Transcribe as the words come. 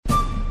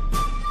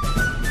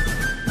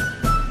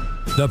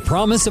The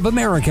promise of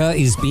America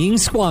is being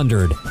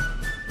squandered.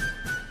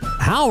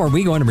 How are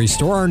we going to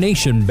restore our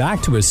nation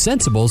back to a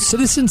sensible,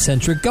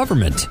 citizen-centric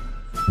government?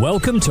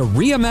 Welcome to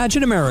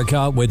Reimagine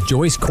America with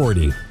Joyce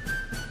Cordy.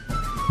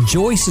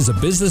 Joyce is a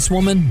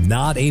businesswoman,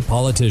 not a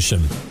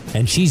politician,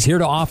 and she's here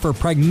to offer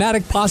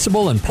pragmatic,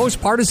 possible, and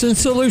post-partisan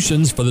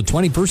solutions for the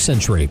 21st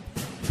century.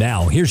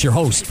 Now, here's your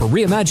host for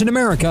Reimagine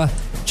America,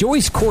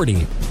 Joyce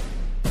Cordy.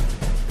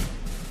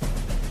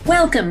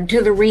 Welcome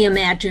to the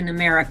Reimagine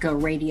America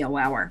Radio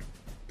Hour.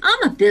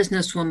 I'm a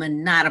businesswoman,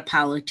 not a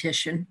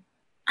politician.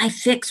 I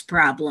fix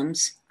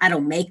problems. I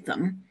don't make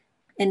them.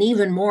 And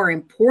even more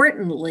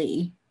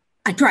importantly,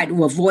 I try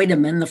to avoid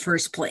them in the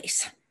first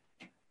place.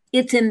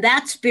 It's in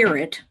that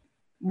spirit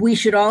we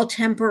should all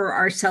temper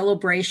our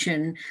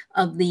celebration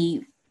of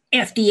the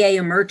FDA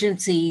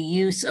emergency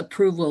use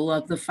approval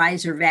of the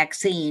Pfizer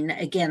vaccine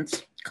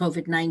against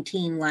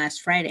COVID-19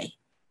 last Friday.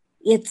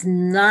 It's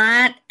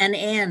not an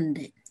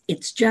end.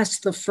 It's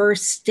just the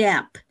first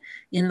step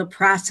in the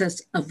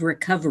process of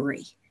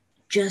recovery.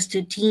 Just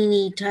a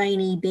teeny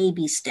tiny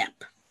baby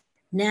step.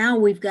 Now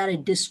we've got to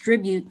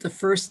distribute the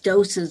first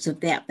doses of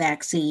that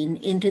vaccine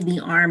into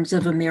the arms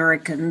of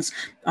Americans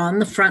on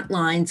the front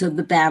lines of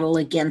the battle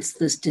against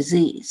this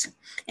disease.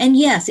 And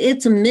yes,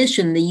 it's a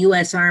mission the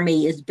U.S.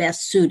 Army is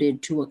best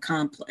suited to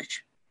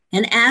accomplish.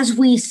 And as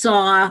we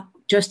saw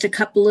just a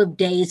couple of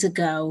days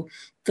ago,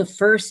 the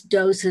first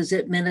doses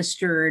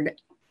administered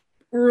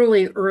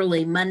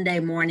early Monday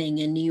morning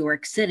in New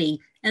York City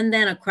and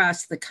then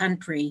across the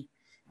country.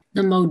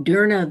 The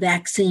Moderna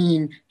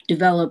vaccine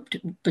developed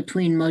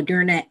between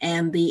Moderna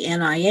and the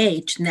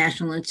NIH,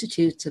 National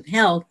Institutes of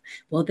Health,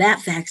 well,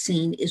 that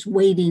vaccine is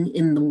waiting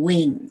in the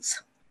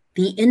wings.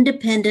 The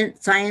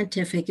Independent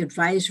Scientific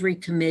Advisory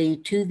Committee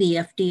to the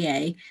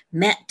FDA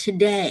met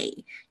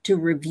today to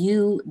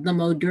review the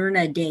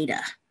Moderna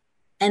data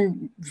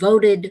and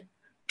voted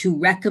to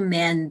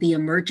recommend the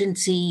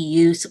emergency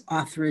use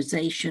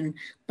authorization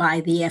by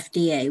the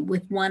FDA,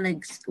 with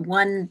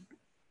one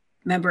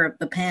member of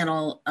the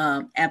panel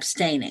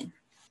abstaining.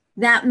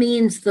 That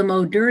means the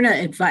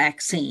Moderna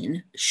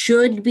vaccine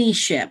should be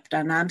shipped,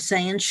 and I'm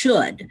saying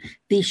should,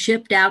 be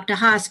shipped out to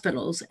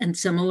hospitals and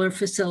similar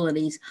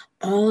facilities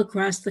all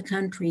across the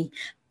country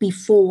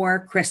before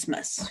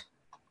Christmas.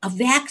 A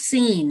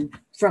vaccine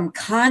from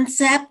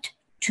concept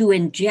to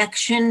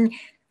injection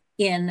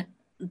in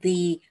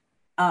the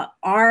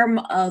arm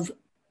of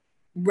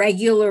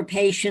regular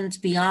patients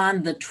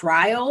beyond the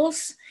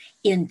trials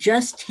in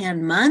just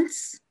 10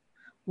 months?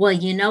 Well,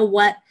 you know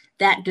what?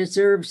 That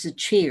deserves a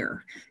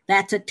cheer.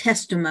 That's a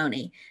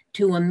testimony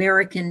to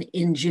American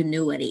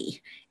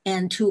ingenuity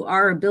and to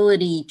our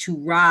ability to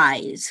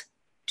rise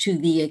to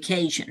the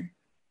occasion.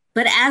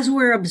 But as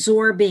we're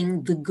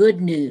absorbing the good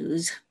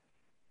news,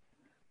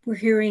 we're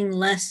hearing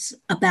less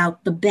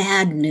about the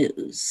bad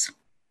news.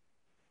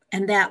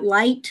 And that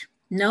light,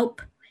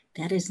 nope,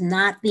 that is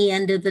not the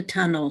end of the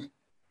tunnel.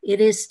 It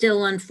is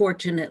still,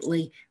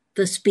 unfortunately,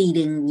 the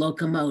speeding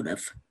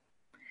locomotive.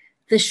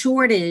 The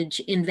shortage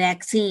in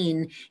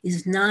vaccine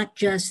is not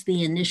just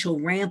the initial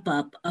ramp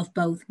up of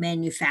both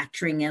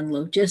manufacturing and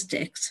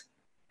logistics.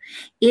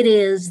 It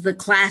is the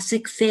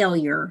classic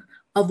failure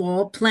of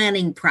all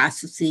planning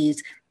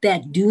processes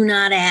that do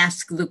not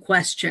ask the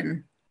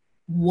question,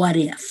 what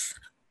if?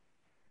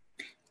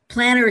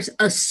 Planners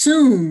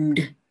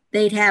assumed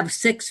they'd have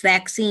 6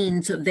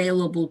 vaccines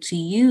available to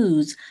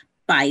use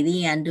by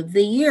the end of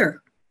the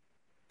year.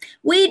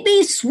 We'd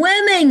be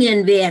swimming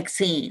in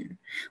vaccine.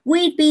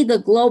 We'd be the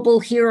global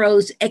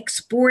heroes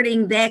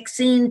exporting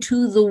vaccine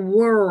to the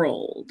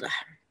world.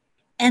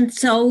 And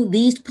so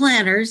these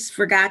planners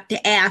forgot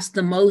to ask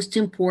the most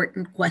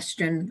important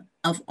question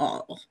of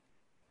all.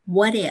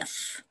 What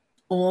if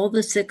all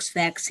the 6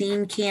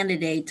 vaccine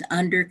candidates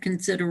under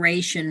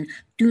consideration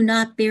do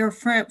not bear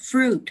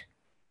fruit?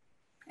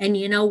 And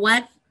you know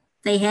what?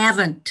 They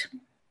haven't.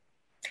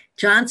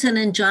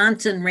 Johnson &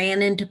 Johnson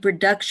ran into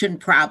production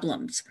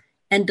problems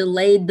and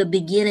delayed the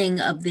beginning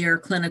of their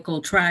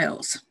clinical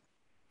trials.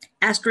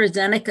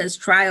 AstraZeneca's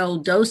trial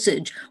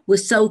dosage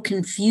was so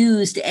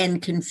confused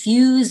and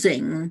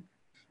confusing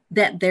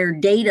that their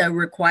data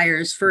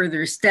requires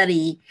further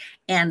study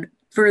and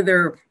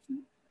further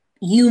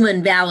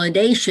human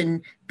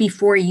validation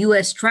before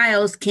U.S.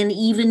 trials can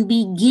even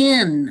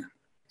begin.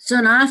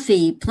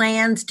 Sanofi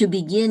plans to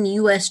begin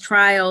U.S.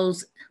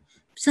 trials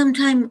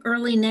sometime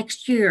early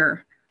next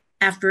year,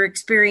 after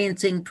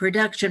experiencing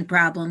production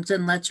problems,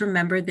 and let's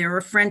remember they're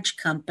a French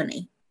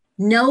company.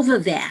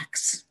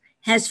 Novavax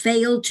has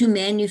failed to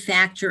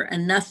manufacture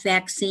enough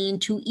vaccine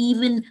to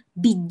even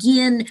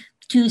begin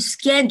to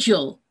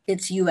schedule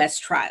its U.S.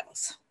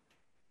 trials.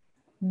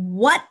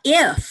 What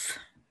if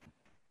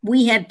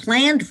we had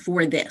planned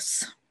for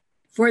this,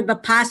 for the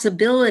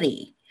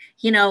possibility?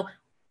 You know,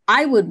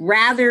 I would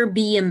rather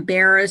be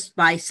embarrassed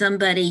by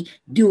somebody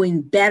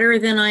doing better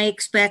than I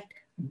expect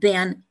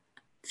than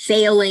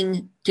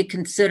failing to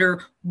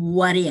consider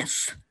what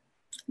if.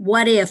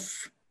 What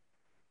if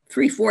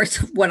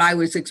 3/4 of what I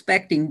was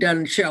expecting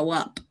doesn't show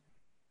up?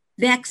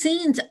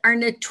 Vaccines are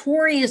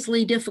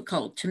notoriously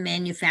difficult to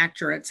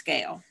manufacture at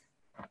scale,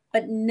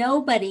 but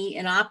nobody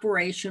in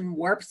Operation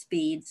Warp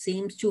Speed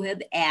seems to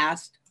have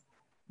asked,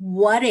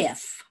 what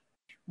if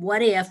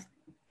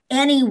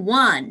any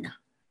one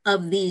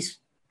of these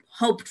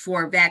hoped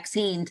for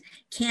vaccines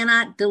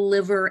cannot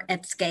deliver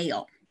at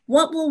scale?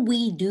 What will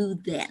we do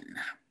then?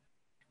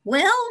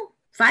 Well,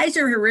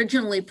 Pfizer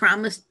originally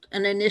promised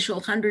an initial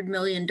 100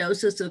 million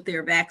doses of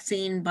their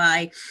vaccine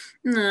by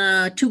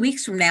 2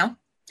 weeks from now.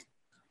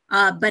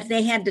 But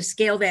they had to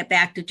scale that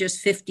back to just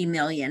 50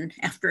 million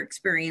after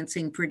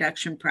experiencing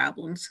production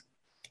problems.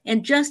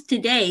 And just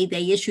today,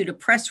 they issued a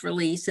press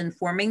release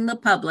informing the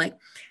public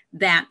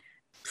that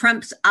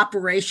Trump's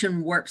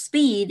Operation Warp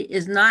Speed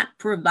is not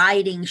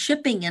providing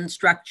shipping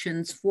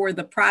instructions for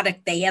the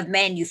product they have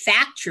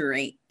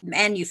manufactured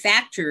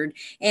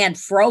and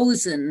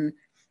frozen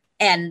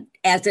and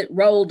as it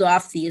rolled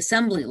off the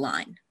assembly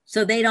line.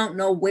 So they don't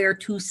know where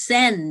to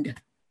send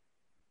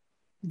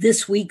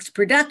this week's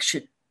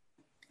production.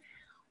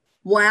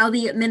 While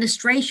the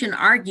administration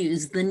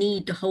argues the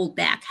need to hold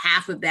back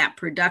half of that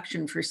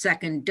production for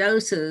second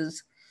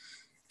doses,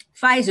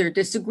 Pfizer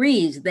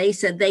disagrees. They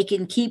said they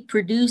can keep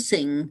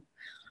producing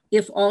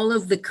if all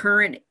of the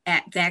current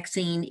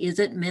vaccine is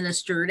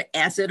administered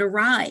as it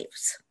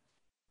arrives.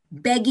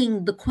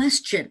 Begging the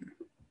question,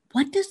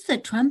 what does the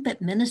Trump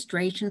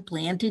administration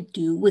plan to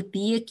do with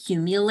the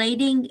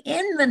accumulating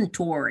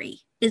inventory?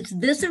 Is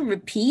this a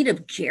repeat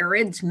of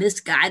Jared's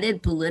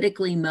misguided,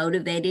 politically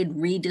motivated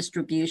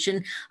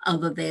redistribution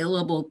of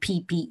available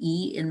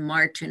PPE in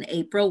March and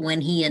April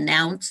when he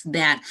announced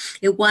that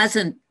it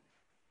wasn't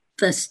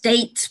the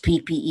state's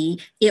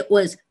PPE, it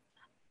was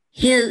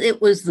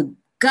the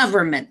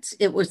government's,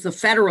 it was the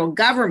federal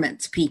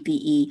government's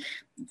PPE,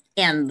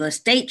 and the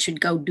state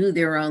should go do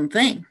their own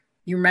thing.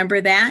 You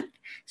remember that?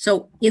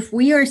 So if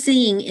we are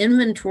seeing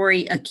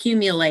inventory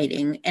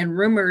accumulating and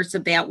rumors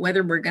about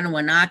whether we're going to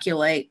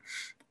inoculate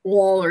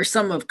all or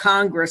some of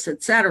Congress,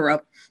 et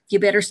cetera, you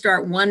better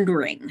start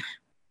wondering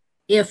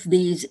if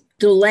these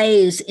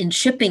delays in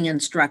shipping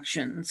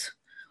instructions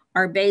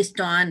are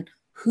based on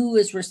who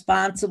is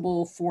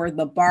responsible for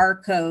the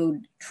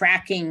barcode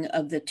tracking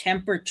of the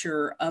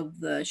temperature of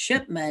the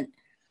shipment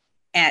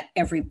at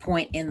every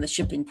point in the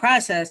shipping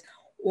process,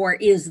 or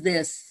is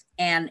this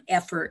an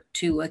effort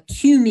to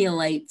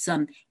accumulate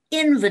some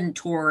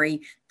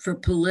inventory for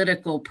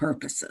political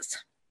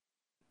purposes?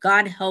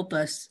 God help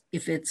us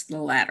if it's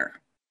the latter.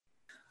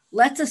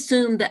 Let's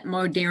assume that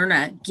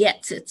Moderna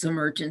gets its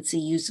emergency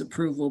use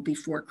approval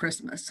before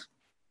Christmas.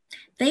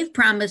 They've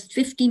promised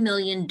 50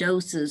 million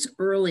doses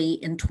early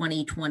in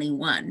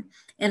 2021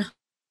 and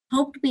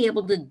hope to be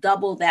able to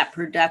double that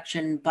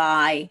production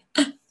by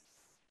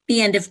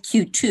the end of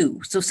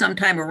Q2. So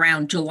sometime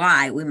around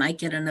July, we might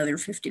get another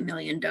 50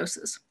 million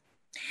doses.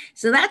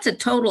 So that's a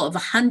total of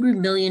 100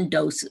 million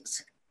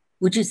doses,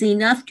 which is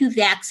enough to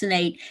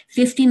vaccinate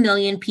 50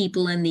 million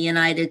people in the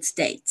United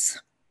States.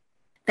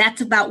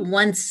 That's about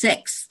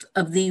 1/6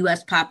 of the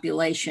US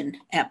population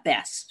at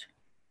best.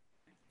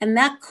 And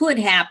that could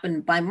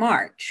happen by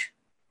March.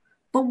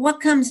 But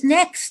what comes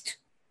next,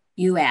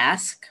 you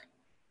ask?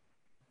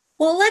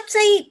 Well, let's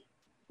say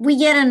we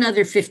get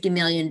another 50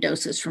 million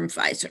doses from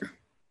Pfizer.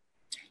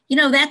 You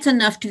know, that's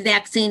enough to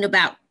vaccinate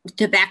about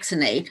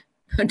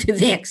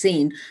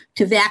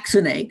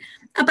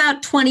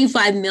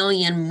 25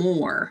 million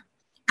more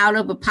out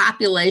of a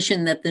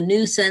population that the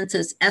new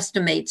census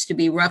estimates to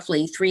be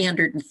roughly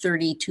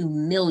 332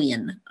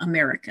 million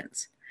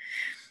Americans.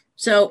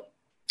 So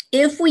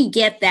if we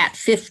get that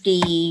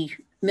 50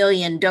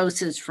 million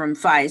doses from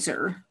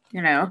Pfizer,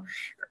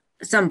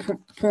 some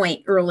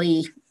point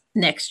early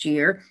next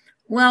year,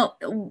 well,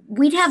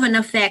 we'd have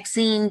enough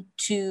vaccine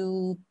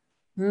to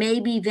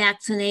maybe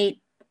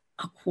vaccinate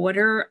a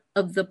quarter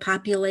of the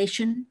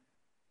population.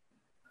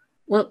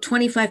 Well,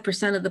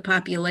 25% of the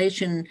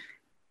population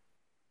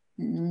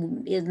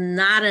is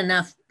not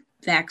enough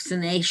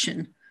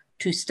vaccination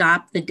to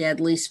stop the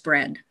deadly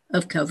spread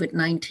of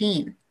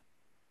COVID-19.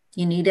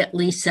 You need at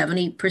least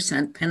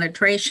 70%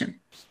 penetration.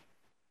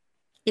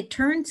 It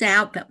turns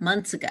out that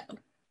months ago,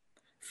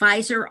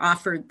 Pfizer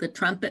offered the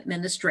Trump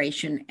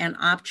administration an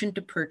option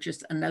to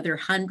purchase another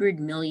 100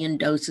 million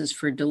doses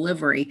for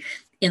delivery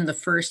in the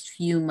first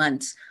few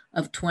months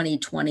of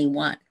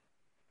 2021.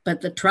 But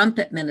the Trump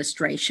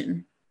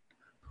administration,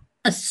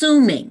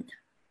 assuming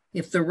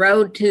if the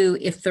road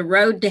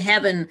to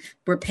heaven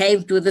were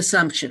paved with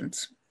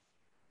assumptions,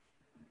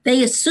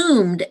 they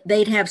assumed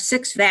they'd have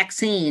 6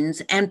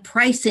 vaccines and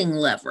pricing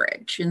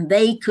leverage, and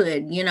they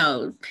could,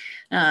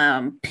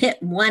 pit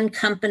one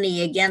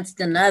company against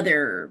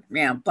another,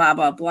 blah,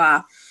 blah,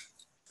 blah.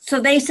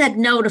 So they said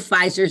no to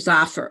Pfizer's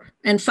offer.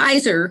 And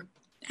Pfizer,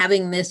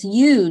 having this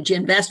huge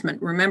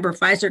investment, remember,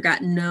 Pfizer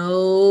got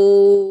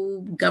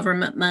no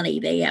government money.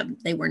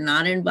 They were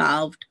not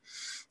involved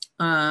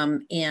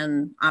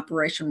in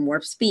Operation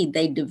Warp Speed.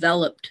 They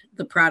developed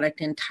the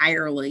product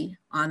entirely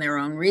on their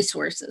own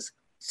resources.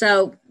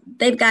 So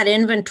they've got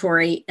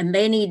inventory and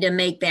they need to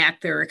make back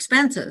their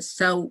expenses.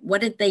 So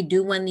what did they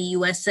do when the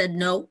U.S. said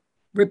no?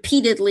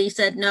 repeatedly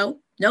said, no,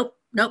 nope,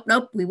 nope,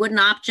 nope, we wouldn't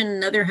option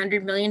another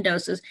 100 million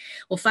doses.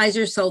 Well,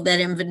 Pfizer sold that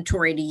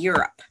inventory to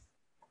Europe.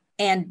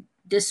 And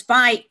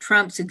despite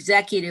Trump's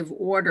executive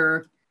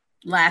order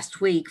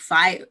last week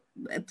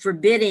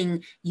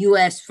forbidding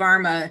U.S.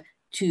 pharma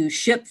to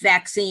ship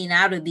vaccine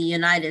out of the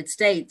United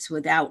States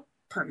without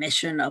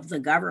permission of the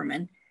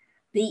government,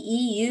 the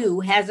EU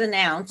has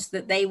announced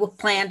that they will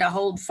plan to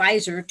hold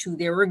Pfizer to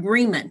their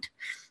agreement.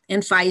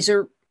 And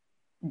Pfizer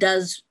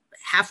does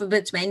half of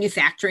its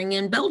manufacturing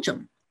in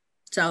Belgium.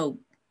 So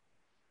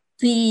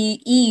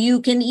the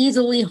EU can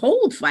easily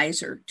hold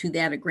Pfizer to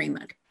that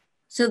agreement.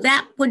 So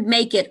that would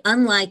make it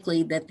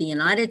unlikely that the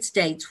United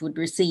States would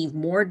receive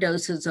more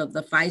doses of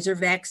the Pfizer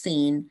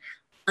vaccine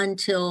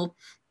until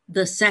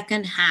the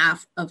second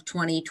half of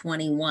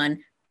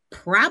 2021,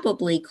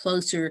 probably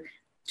closer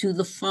to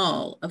the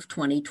fall of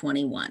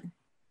 2021.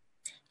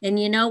 And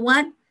you know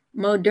what?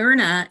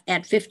 Moderna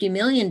at 50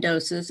 million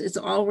doses is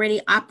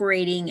already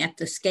operating at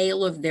the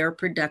scale of their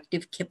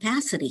productive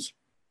capacity.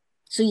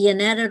 So you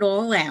net it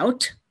all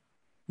out,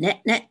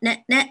 net,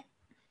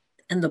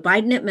 and the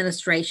Biden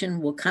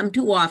administration will come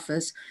to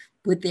office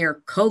with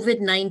their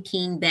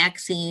COVID-19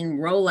 vaccine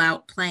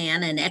rollout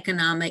plan and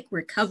economic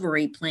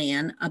recovery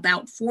plan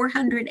about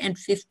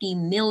 450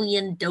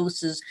 million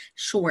doses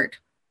short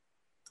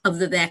of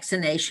the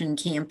vaccination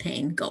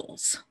campaign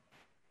goals.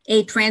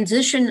 A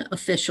transition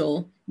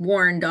official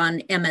warned on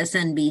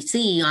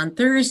MSNBC on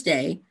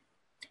Thursday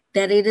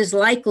that it is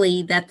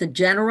likely that the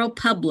general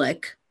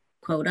public,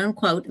 quote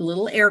unquote,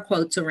 little air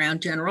quotes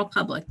around general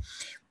public,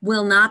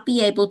 will not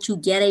be able to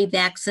get a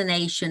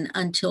vaccination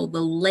until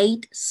the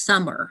late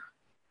summer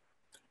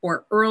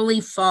or early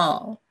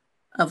fall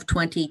of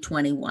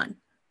 2021.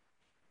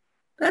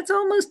 That's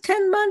almost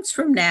 10 months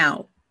from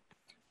now.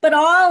 But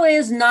all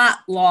is not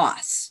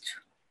lost.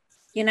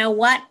 You know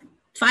what?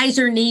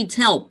 Pfizer needs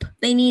help.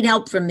 They need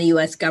help from the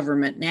U.S.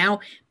 government now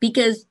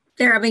because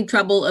they're having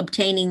trouble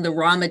obtaining the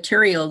raw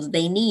materials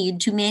they need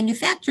to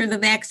manufacture the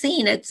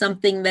vaccine. It's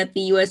something that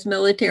the U.S.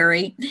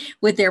 military,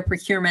 with their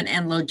procurement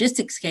and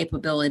logistics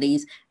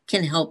capabilities,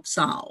 can help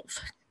solve.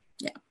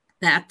 Yeah,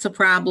 that's a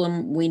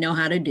problem we know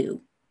how to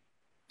do.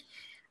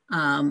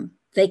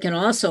 They can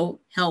also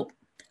help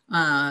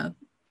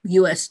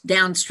U.S.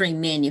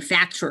 downstream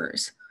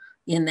manufacturers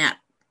in that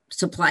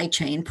supply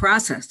chain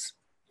process.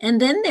 And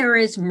then there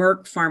is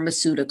Merck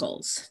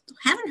Pharmaceuticals.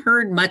 Haven't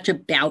heard much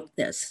about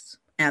this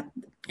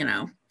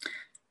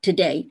to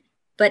date,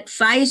 but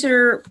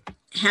Pfizer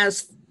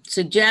has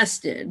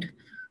suggested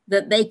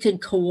that they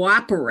could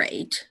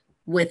cooperate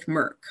with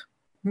Merck.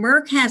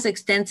 Merck has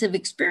extensive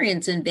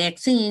experience in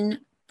vaccine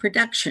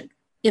production.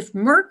 If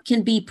Merck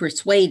can be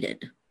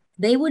persuaded,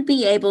 they would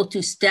be able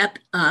to step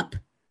up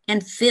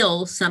and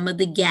fill some of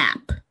the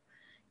gap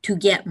to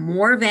get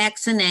more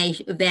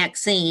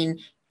vaccine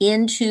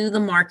into the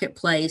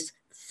marketplace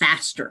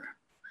faster,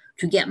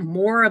 to get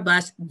more of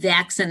us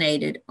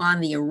vaccinated on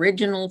the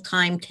original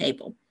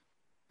timetable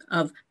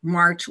of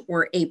March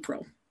or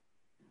April.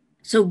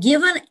 So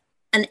given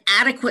an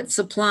adequate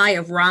supply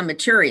of raw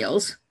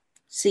materials,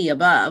 see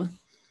above,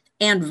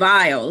 and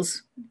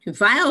vials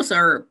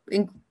are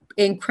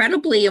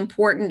incredibly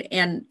important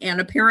and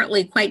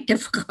apparently quite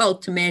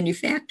difficult to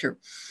manufacture.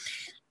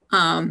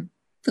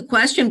 The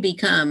question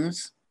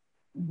becomes,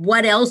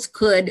 what else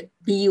could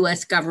the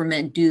U.S.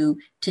 government do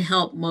to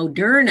help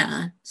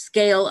Moderna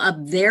scale up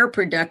their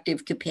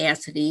productive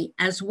capacity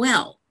as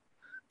well?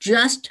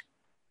 Just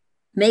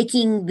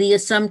making the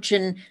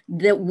assumption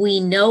that we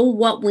know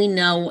what we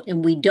know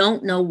and we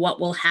don't know what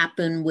will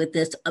happen with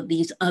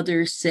these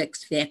other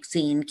 6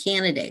 vaccine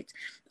candidates.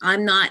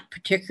 I'm not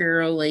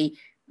particularly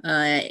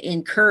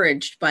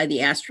encouraged by the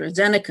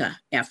AstraZeneca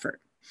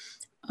effort.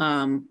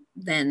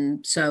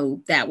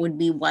 So that would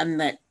be one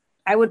that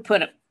I would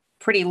put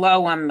pretty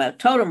low on the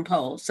totem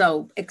pole.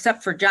 So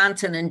except for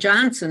Johnson &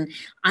 Johnson,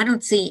 I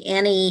don't see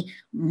any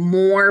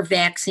more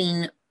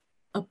vaccine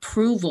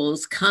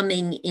approvals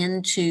coming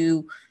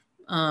into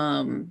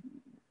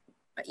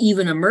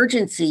even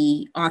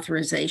emergency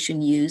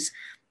authorization use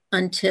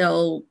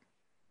until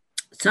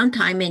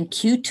sometime in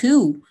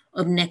Q2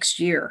 of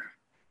next year.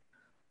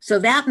 So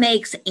that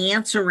makes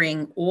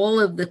answering all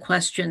of the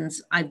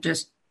questions I've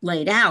just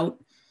laid out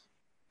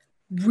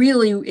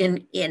really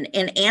in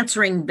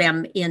answering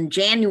them in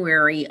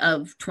January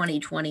of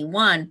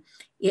 2021,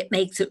 it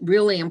makes it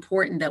really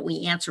important that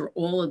we answer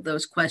all of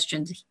those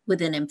questions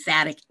with an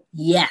emphatic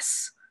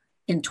yes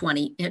in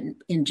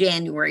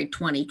January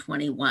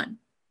 2021.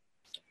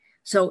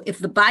 So if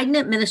the Biden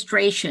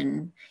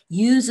administration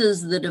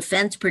uses the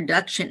Defense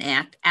Production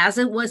Act as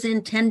it was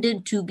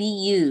intended to be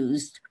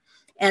used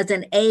as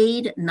an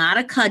aid, not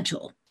a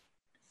cudgel,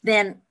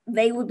 then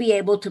they would be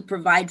able to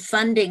provide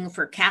funding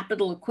for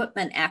capital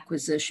equipment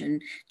acquisition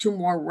to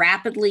more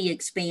rapidly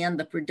expand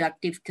the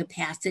productive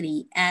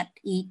capacity at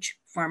each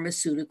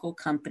pharmaceutical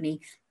company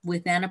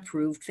with an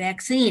approved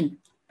vaccine.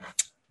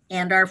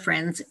 And our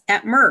friends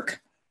at Merck.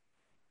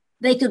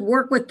 They could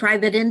work with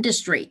private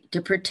industry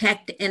to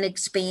protect and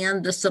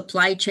expand the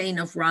supply chain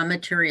of raw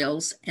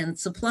materials and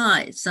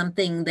supplies,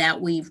 something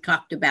that we've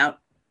talked about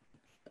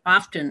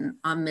often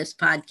on this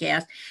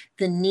podcast,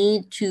 the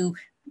need to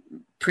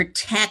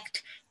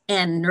protect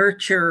and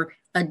nurture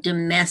a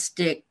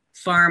domestic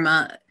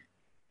pharma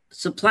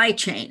supply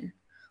chain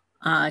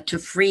to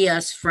free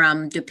us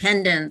from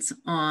dependence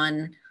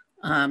on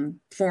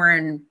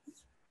foreign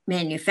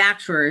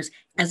manufacturers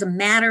as a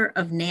matter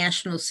of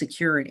national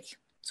security.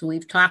 So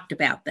we've talked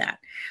about that.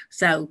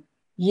 So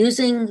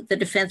using the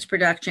Defense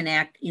Production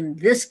Act in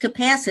this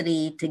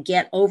capacity to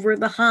get over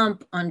the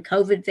hump on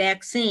COVID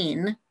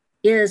vaccine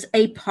is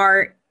a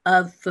part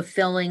of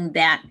fulfilling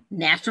that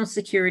national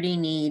security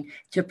need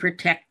to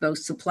protect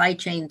those supply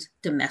chains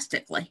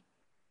domestically.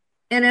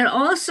 And it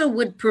also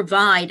would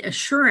provide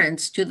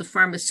assurance to the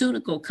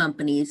pharmaceutical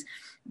companies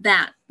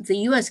that the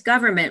US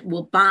government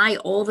will buy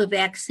all the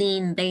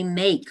vaccine they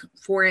make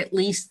for at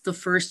least the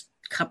first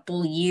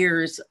couple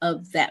years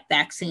of that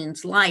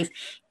vaccine's life.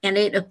 And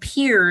it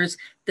appears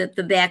that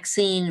the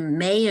vaccine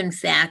may in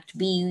fact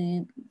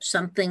be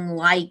something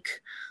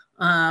like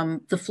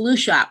the flu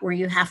shot, where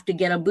you have to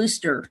get a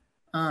booster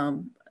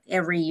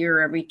every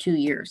year, every 2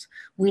 years.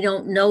 We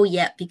don't know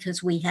yet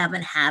because we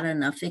haven't had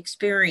enough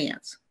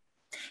experience.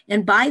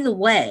 And by the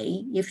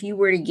way, if you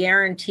were to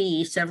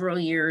guarantee several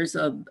years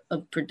of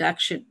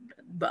production,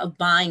 of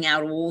buying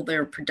out all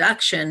their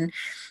production,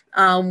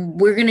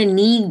 we're going to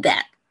need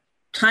that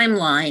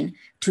timeline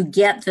to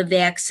get the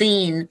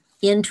vaccine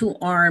into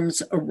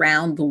arms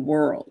around the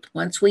world.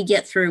 Once we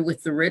get through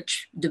with the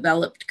rich,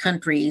 developed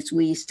countries,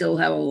 we still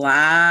have a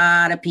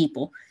lot of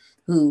people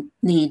who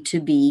need to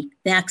be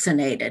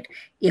vaccinated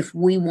if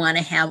we want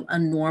to have a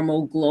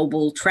normal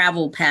global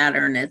travel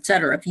pattern, et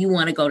cetera. If you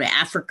want to go to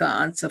Africa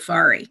on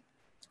safari,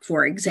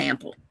 for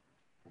example.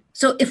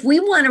 So if we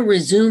want to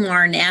resume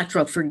our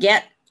natural,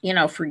 forget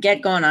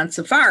going on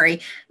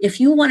safari. If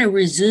you want to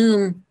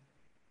resume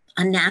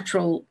a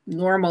natural,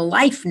 normal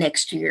life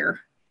next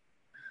year,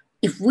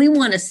 if we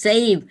want to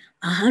save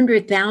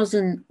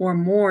 100,000 or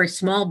more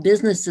small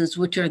businesses,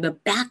 which are the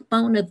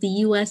backbone of the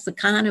U.S.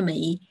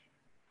 economy,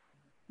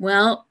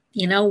 well,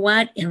 you know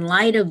what? In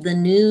light of the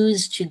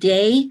news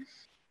today,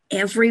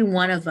 every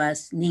one of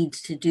us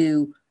needs to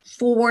do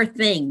 4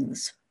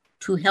 things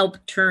to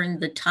help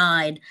turn the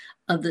tide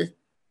of the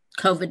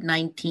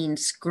COVID-19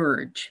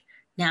 scourge,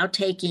 now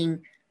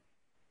taking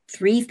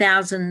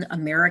 3,000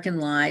 American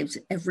lives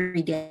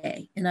every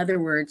day. In other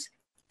words,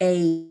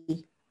 a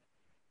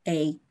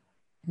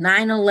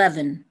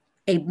 9/11,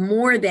 a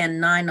more than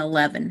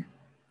 9/11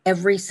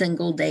 every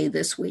single day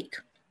this week.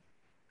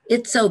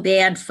 It's so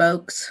bad,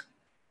 folks,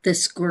 the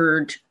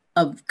scourge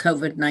of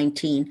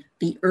COVID-19,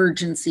 the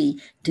urgency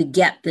to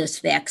get this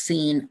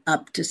vaccine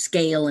up to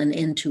scale and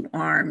into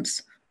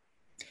arms.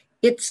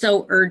 It's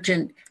so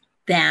urgent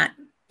that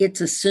it's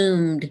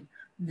assumed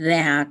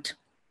that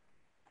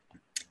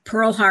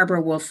Pearl Harbor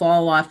will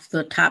fall off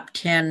the top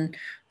 10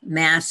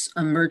 mass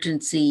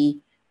emergency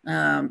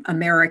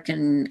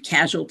American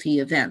casualty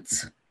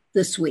events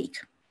this week.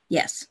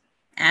 Yes,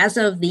 as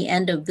of the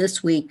end of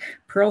this week,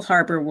 Pearl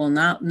Harbor will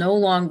no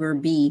longer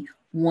be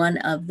one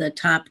of the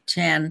top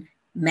 10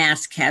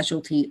 mass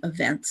casualty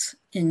events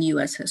in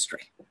U.S.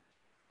 history.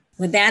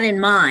 With that in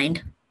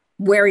mind,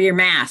 wear your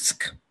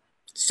mask,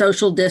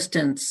 social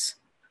distance,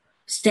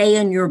 stay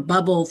in your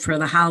bubble for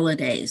the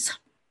holidays.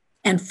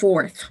 And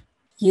 4th,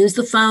 use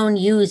the phone,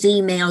 use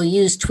email,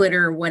 use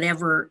Twitter,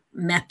 whatever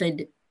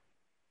method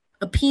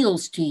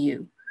appeals to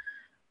you.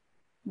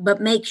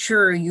 But make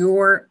sure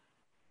your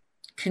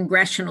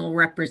congressional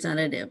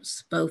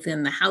representatives, both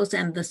in the House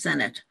and the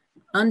Senate,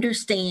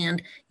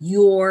 understand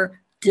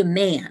your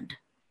demand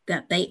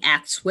that they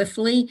act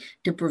swiftly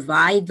to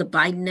provide the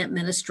Biden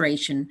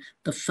administration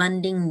the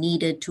funding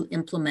needed to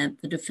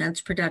implement the Defense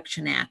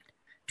Production Act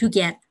to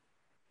get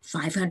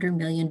 500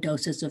 million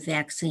doses of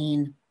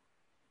vaccine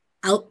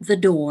out the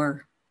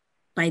door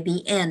by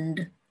the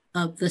end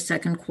of the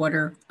second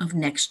quarter of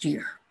next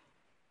year.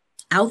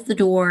 Out the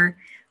door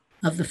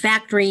of the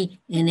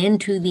factory and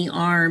into the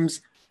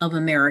arms of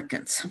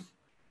Americans.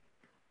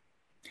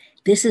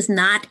 This is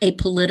not a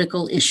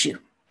political issue.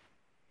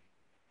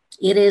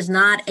 It is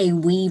not a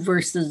we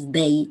versus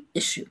they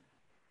issue.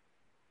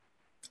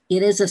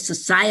 It is a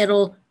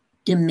societal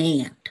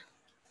demand.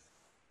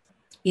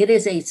 It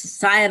is a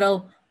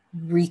societal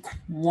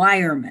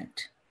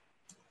requirement.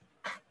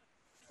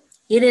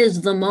 It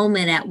is the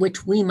moment at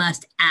which we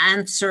must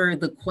answer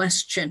the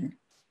question,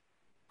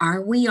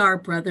 are we our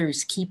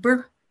brother's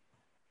keeper?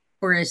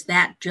 Or is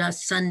that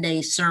just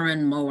Sunday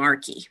sermon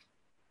malarkey?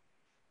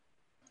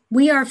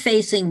 We are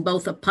facing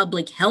both a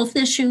public health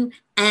issue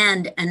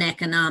and an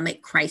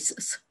economic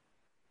crisis.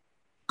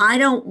 I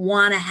don't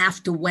want to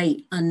have to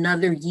wait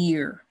another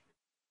year.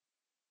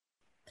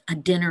 A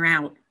dinner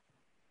out.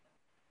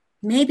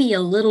 Maybe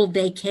a little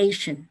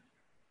vacation.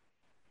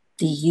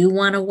 Do you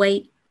want to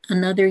wait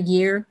another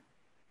year?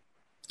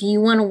 Do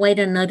you want to wait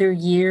another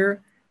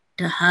year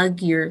to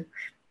hug your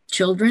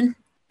children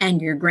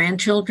and your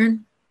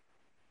grandchildren?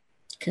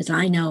 Because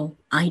I know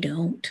I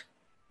don't.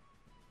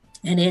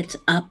 And it's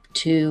up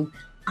to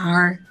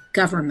our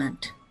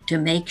government to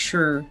make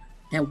sure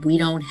that we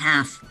don't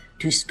have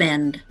to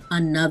spend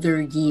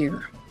another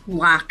year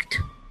locked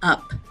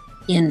up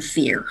in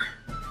fear.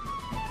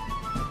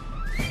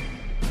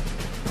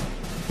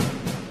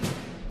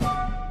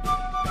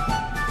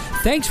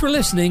 Thanks for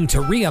listening to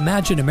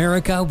Reimagine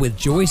America with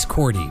Joyce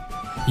Cordy.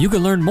 You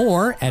can learn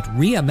more at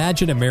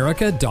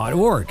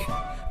reimagineamerica.org.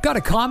 Got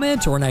a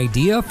comment or an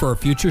idea for a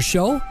future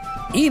show?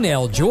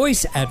 Email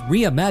Joyce at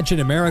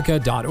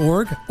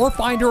reimagineamerica.org or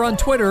find her on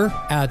Twitter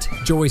at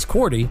Joyce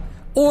Cordy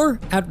or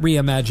at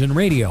Reimagine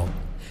Radio.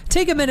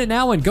 Take a minute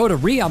now and go to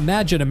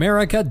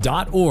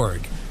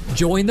reimagineamerica.org.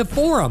 Join the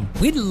forum.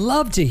 We'd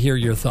love to hear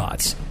your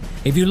thoughts.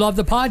 If you love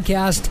the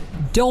podcast,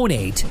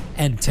 donate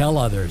and tell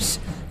others.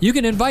 You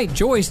can invite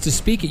Joyce to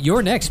speak at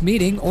your next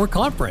meeting or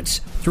conference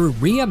through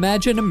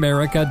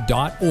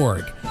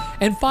reimagineamerica.org.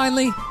 And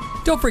finally,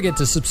 don't forget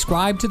to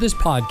subscribe to this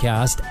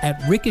podcast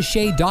at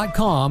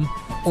ricochet.com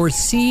or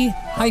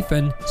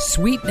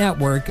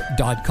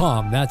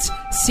c-sweetnetwork.com. That's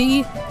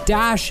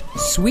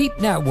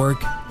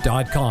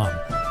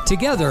c-sweetnetwork.com.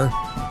 Together,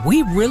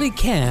 we really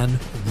can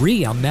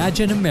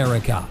reimagine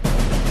America.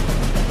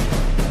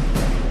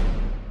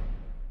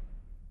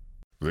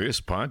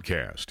 This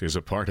podcast is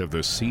a part of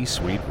the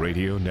C-Suite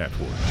Radio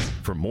Network.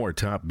 For more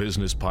top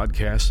business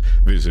podcasts,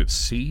 visit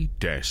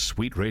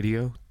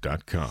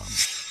c-suiteradio.com.